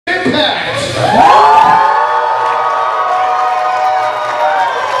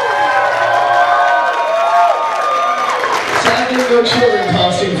no children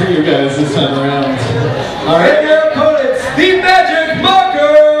costume for you guys this time around. All right. And your opponents, the Magic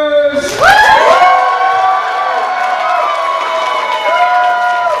Markers!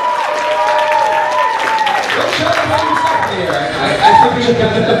 Don't shut up on yourself here. I think we should get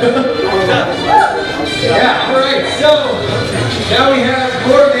yeah, all right. So, now we have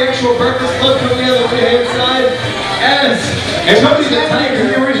more of the actual Breakfast Club coming out of the right-hand side as Tony the Tiger,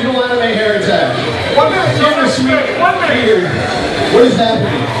 the original anime hair attack. 1 minute, sweet. 1 minute. What is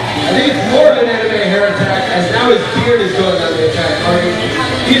happening? I think it's more of an anime hair attack, as now his beard is going on the attack party.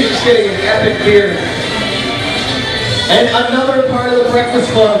 He's just getting an epic beard. And another part of the Breakfast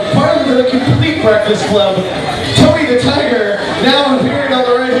Club, part of the complete Breakfast Club, Tony the Tiger, now appearing on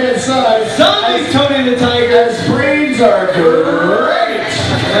the right-hand side. Zombie Tony the Tiger. As brains are great.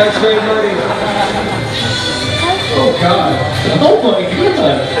 That's great money. Oh God. Oh my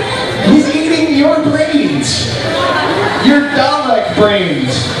God. He's eating your brains. Your Dalek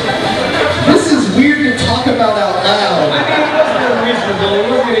brains. This is weird to talk about out loud. I mean, it wasn't unreasonable. It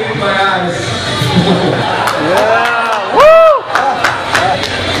wasn't going to eat my eyes. Yeah. Woo!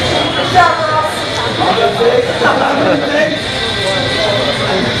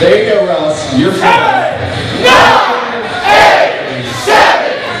 There you go, Ross. You're fine. 9, 8,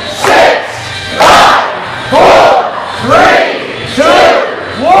 7, 6, 5, 4, 3, 2,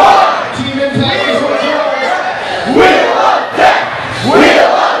 1. Team Impact is what's yours. Wheel of death! Wheel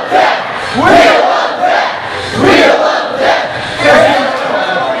of death! Wheel of death! Wheel of death!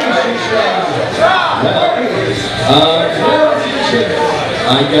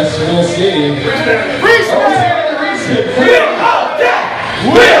 I guess we'll see. Wheel of death!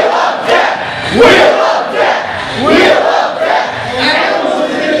 Wheel of death! Wheel of death! Wheel of death!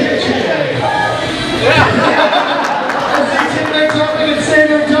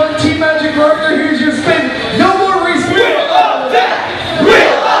 Team Magic Marker, here's your spin. No more respin. Wheel of death!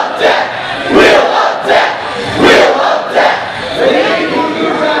 Wheel of death! Wheel of death! Wheel of death!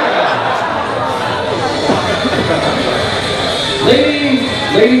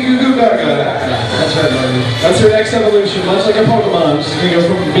 Lady Goo Goo Gaga. That's right, Marty. That's her next evolution, much like a Pokemon. She's gonna go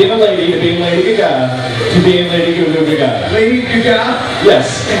from being a lady to being Lady Gaga to being Lady Goo Goo Gaga. Lady Gaga?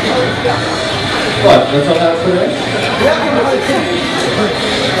 Yes. What? That's all that for today?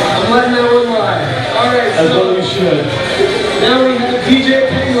 I'm letting that one lie. Alright, As well so we should. now we have DJ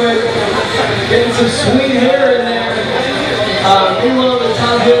Penguin getting some sweet hair in there. Meanwhile, the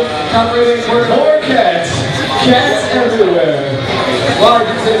top right-hand corner. More cats. Cats everywhere. Well, I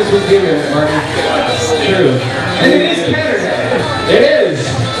did say this was New Year, Marty. True. And it is Canada. It is.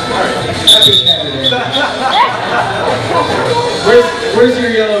 Happy Canada. Where's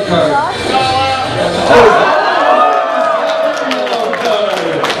your yellow card?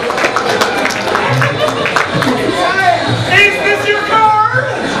 Is this your card?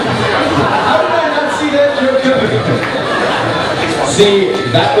 How did I not see that joke coming? See,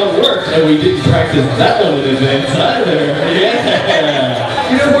 that one worked, and we didn't practice that one in advance either.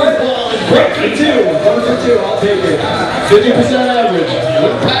 Yeah. You know what? Break for two. 1 for 2. I'll take it. 50% average.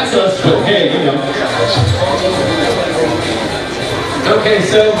 Wouldn't pass us, but hey, you know. Okay,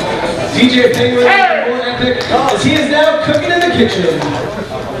 so DJ Penguin is more epic as he is now cooking in the kitchen.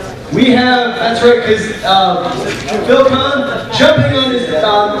 We have, that's right, because Phil Kahn jumping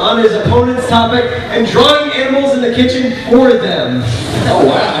on his opponent's topic and drawing animals in the kitchen for them. Oh,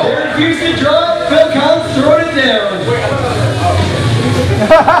 wow. They refuse to draw it, Phil Kahn's throwing it down.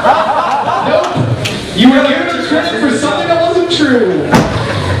 Nope. You were given a credit for something that wasn't true.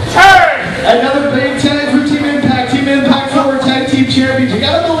 Turn! Another big tag for Team Impact. Team Impact former tag team champions. You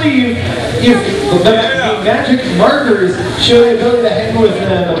gotta believe if the Magic Markers show the ability to hang with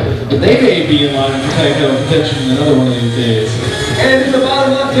them, they may be in line for tag title contention another one of these days. And in the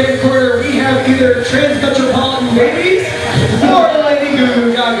bottom left-hand corner, we have either Trans-Metropolitan Babies or Lady Goo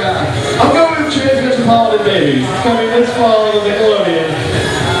Goo Gaga. I'm going with Trans-Metropolitan Babies. It's coming this fall on Nickelodeon.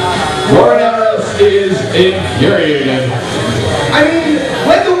 Lauren Ellis is infuriated. I mean,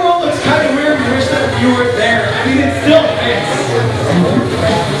 when the world looks kind of weird, we wish that you weren't there. I mean, it still fits.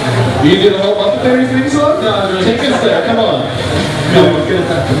 You do the whole Muppet Babies theme song? No, take us there, come on.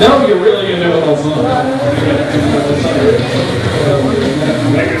 No, you're really gonna do the whole song.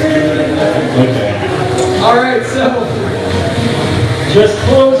 Okay. Alright, so just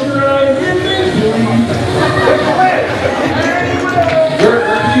close your eyes and believe. Where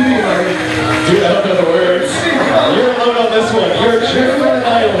can you be, Marty? Dude, I don't know the words. You're alone on this one. You're a trip on an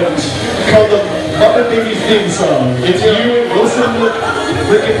island called the Muppet Babies theme song. It's you and Wilson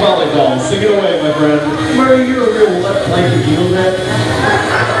Rick and Volleyball. Sing it away, my friend. Marty, you're a real left like you know that.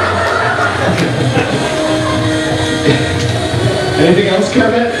 Anything else,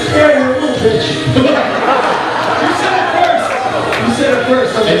 Kermit? Yeah, you're a little bitch. You said it first. You said it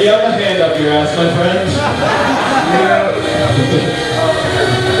first. And you have a hand up your ass, my friend. Yeah.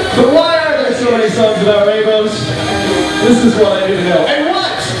 But why are there so many songs about rainbows? This is what I need to know. And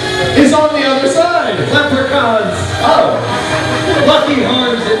what is on the other side? Leprechauns. Oh. Lucky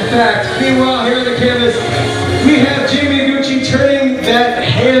Harms, in fact. Meanwhile, here on the canvas, we have Jamie Gucci turning that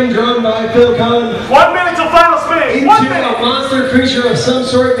hand drum by Phil Kahn 1 minute till final spin. into a monster creature of some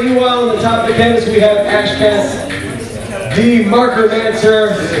sort. Meanwhile, on the top of the canvas, we have Ashcast, the marker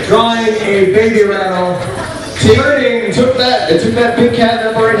mancer, drawing a baby rattle. It took that big cat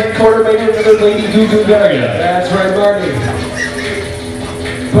in the right hand corner, made it into Lady Goo Goo Gaga. That's right, Marty.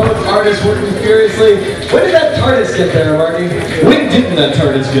 Both artists working furiously. When did that TARDIS get there, Marty? When didn't that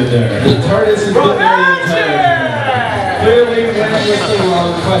TARDIS get there? The TARDIS has been there the entire time. Clearly, when was the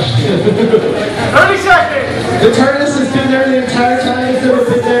wrong question. 30 seconds. The TARDIS has been there the entire time. It's never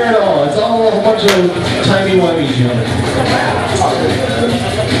been there at all. It's all a bunch of timey-wimey junk.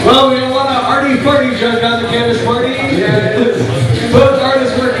 Well, we got a lot of arty-farty junk on the canvas, Marty. Both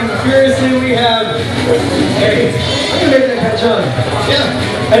artists working furiously. We have... Hey, I'm going to make that catch on. Yeah.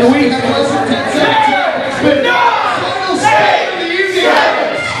 And we have less than 10 seconds to spin. Final spin of the evening.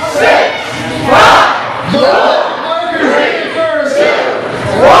 6, 5, The markers in first.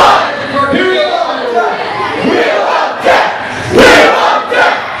 1. Here we go. Wheel of death. Wheel of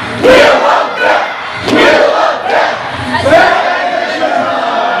death. Wheel of death. Wheel of death.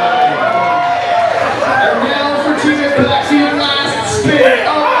 And now for Team Impact, your last spin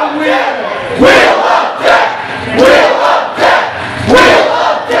of the wheel. Wheel of death. Wheel of death. Wheel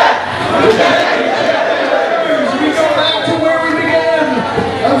of death. We go back to where we began.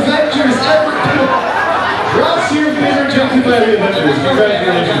 Avengers. Ross, you've been rejected by the Avengers.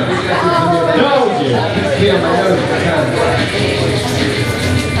 Congratulations. No,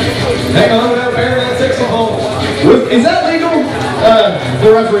 Hang on, we'll bear that saxophone. is that legal? The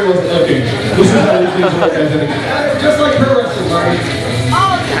referee wasn't looking. This is how these things work, I think. Just like pro wrestling, Marty.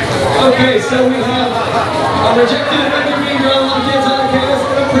 Okay, so we have a rejected Avenger being drawn on kids on the canvas,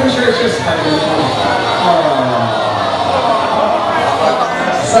 and I'm pretty sure it's just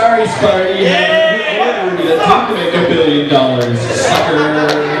Sorry, Sparty. That didn't make $1 billion. Sucker.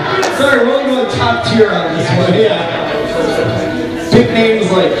 Sorry, we're only going top tier on this one. Yeah. Big names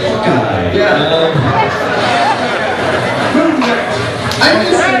like Hawkeye. Yeah. I'm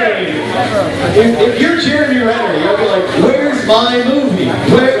just saying, if you're Jeremy Renner, you'll be like, where's my movie?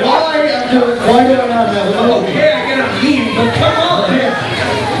 Why do I not have a movie? Okay, I get a meme, but come on.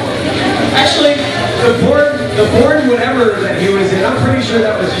 Actually, the Born whatever that he was in, I'm pretty sure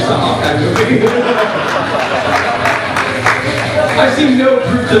that was just a Hawkeye movie. I've seen no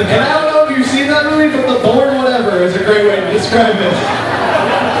proof to the And I don't know if you've seen that movie, but The Born Whatever is a great way to describe it.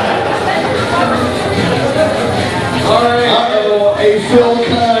 Alright. Uh-oh, a Phil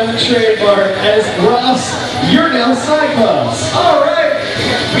Kahn trademark as Ross, you're now Cyclops. Alright.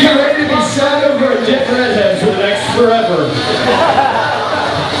 Get ready to be sad over a dead redhead for the next forever.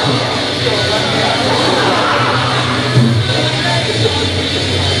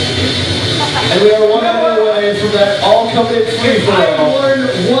 And we are 1 hour away from that all-coming free for I all.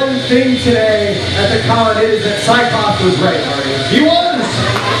 learned one thing today at the con, it is that Cyclops was right, Marty. He was!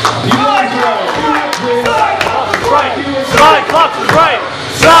 He was right. Cyclops is right.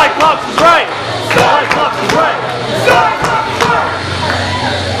 Cyclops is right. Cyclops is right. Cyclops is right.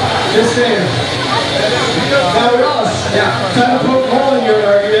 Just saying. Now, Ross, time to poke a hole in your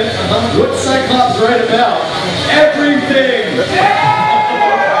argument. What's Cyclops right about? Everything!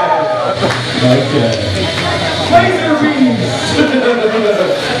 Okay. Laser beams!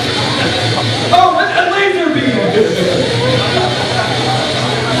 Oh, a laser beam!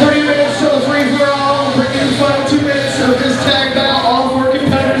 30 minutes till the free for all. Bring in the final 2 minutes of this tag battle. All 4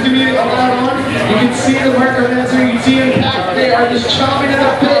 competitors can be allowed on. You can see the marker answer. You can see Impact. They are just chomping at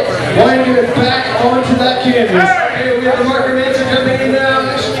the bit. Wanting to get back onto that canvas. Hey, we have the marker mancer jumping in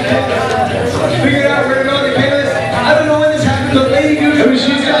now. Figured out where to go on the canvas. I don't know when this happened, but Lady Goo Goo,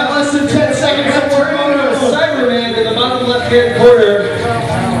 She's got less than 10 seconds to work on a this. Cyberman in the bottom left-hand corner.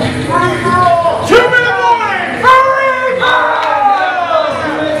 2-minute warning. Hurry!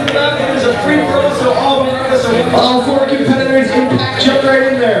 2 minutes in the back, there's a free throw, so all markers are All 4 competitors, Impact jumped right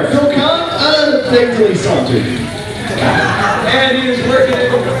in there. Phil Kahn, thankfully sauntered. And he is working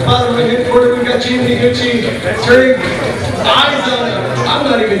in the bottom right-hand corner. We've got Jamie Gucci turning eyes on him. I'm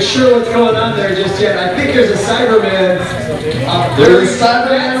not even sure what's going on there just yet. I think there's a Cyberman. There's a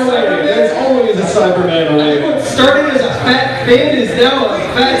Cyberman away. There's always a Cyberman away. What started as a fat Finn is now a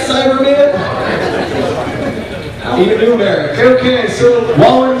fat Cyberman. Even numeric. Okay, so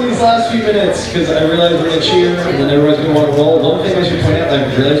while we're in these last few minutes, because I realize we're going to cheer and then everyone's going to want to roll, one thing I should point out that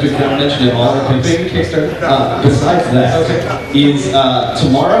I realized we couldn't mention it all the big Kickstarter. Besides that, is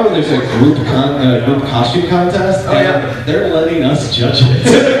tomorrow there's a group costume contest, and they're letting us judge it.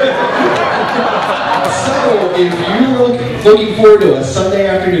 So, if you're looking forward to a Sunday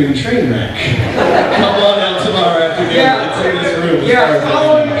afternoon train wreck, come on out tomorrow afternoon. It's in this room.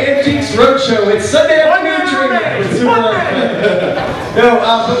 Following Antiques Roadshow, it's Sunday afternoon train wreck. It's super No,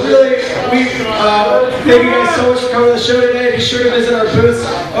 but really, we thank you guys so much for coming to the show today. Be sure to visit our booths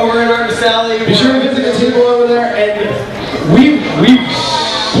over in Artist Alley. Be sure to visit the table over there, and we've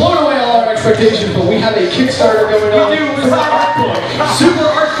blown away all our expectations, but we have a Kickstarter going on. We do. It's an art book. Super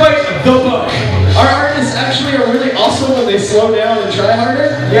Art Fight, the book. Our artists actually are really awesome when they slow down and try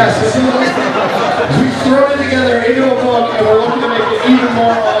harder. Yes. We've thrown it together into a book, and we're looking to make it even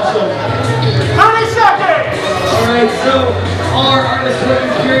more awesome. Alright, so all our artists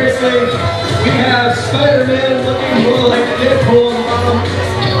working furiously. We have Spider-Man looking more like Deadpool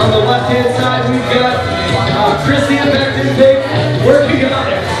on the left-hand side. We've got Chrissy in the back in pink working on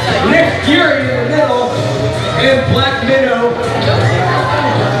Nick Fury in the middle, and Black Minnow.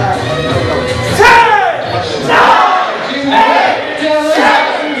 10, 9, 8,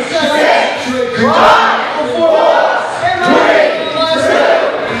 7, 6, 5, 4, 3,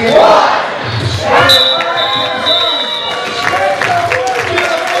 2, 1.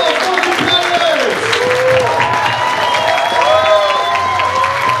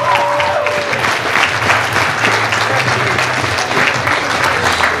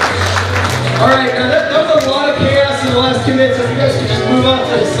 Alright, now that was a lot of chaos in the last 2 minutes, so if you guys could just move off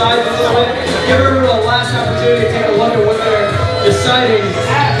to the sides a little bit, give everyone a last opportunity to take a look at what they're deciding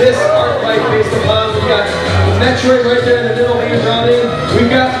this art fight based upon. We've got Metroid right there in the middle being drawn in. We've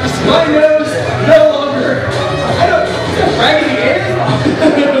got My Nose no longer, Raggedy Ann?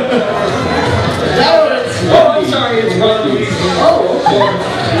 I'm sorry, it's Ron Louise. Oh, okay.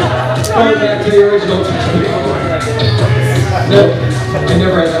 Going back to the original. No. I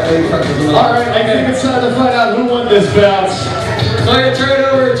never had that many questions. Alright, I think it's time to find out who won this bout. So I'm going to turn it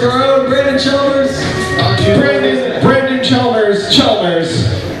over to our own Brandon Chalmers. Brandon Chalmers.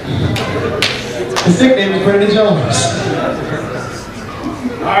 His nickname is Brandon Chalmers.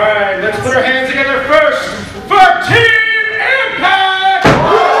 Alright, let's put our hands together first for Team Impact!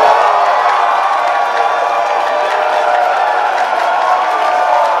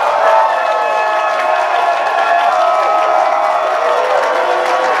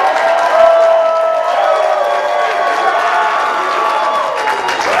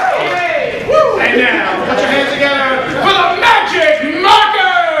 And now, put your hands together for the Magic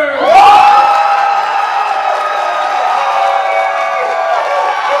Marker!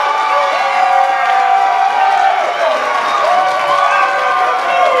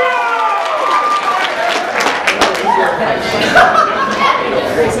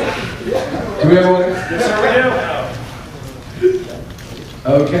 Do we have a winner? Yes, we do.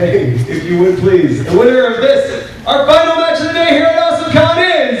 Okay, if you would please. The winner of this, our final match of the day here at AwesomeCon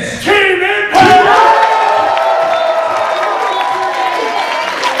is Team Impact!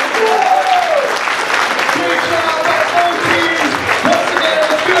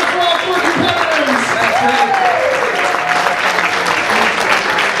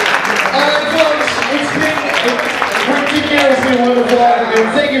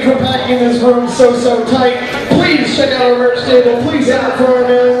 Thank you for packing this room so tight. Please check out our merch table. Please sign up for our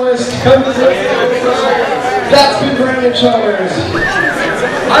mailing list. Come to the That's been Brandon Chalmers.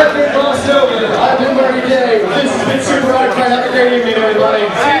 I've been Ross Over. I've been Marty Day. This has been Super Art Fight. Have a great evening, everybody.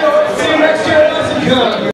 See you next year at AwesomeCon.